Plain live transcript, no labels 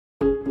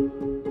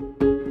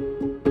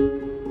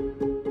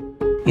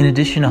In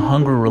addition to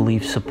hunger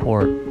relief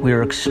support, we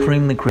are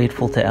extremely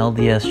grateful to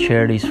LDS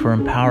Charities for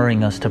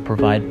empowering us to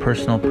provide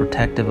personal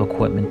protective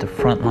equipment to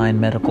frontline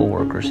medical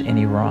workers in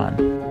Iran.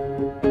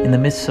 In the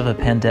midst of a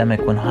pandemic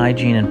when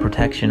hygiene and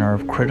protection are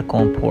of critical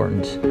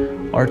importance,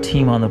 our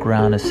team on the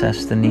ground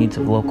assessed the needs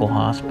of local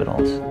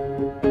hospitals.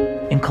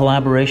 In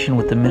collaboration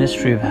with the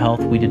Ministry of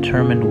Health, we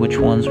determined which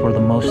ones were the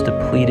most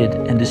depleted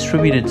and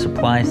distributed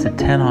supplies to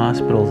 10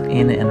 hospitals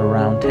in and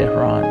around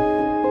Tehran.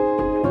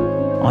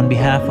 On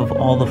behalf of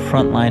all the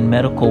frontline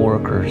medical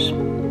workers,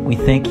 we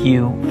thank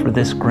you for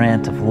this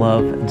grant of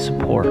love and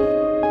support.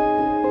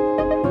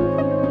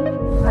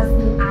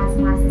 خواستیم از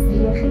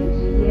مؤسسه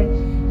خیریه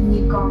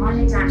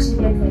نیکاهان جمشید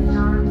تهران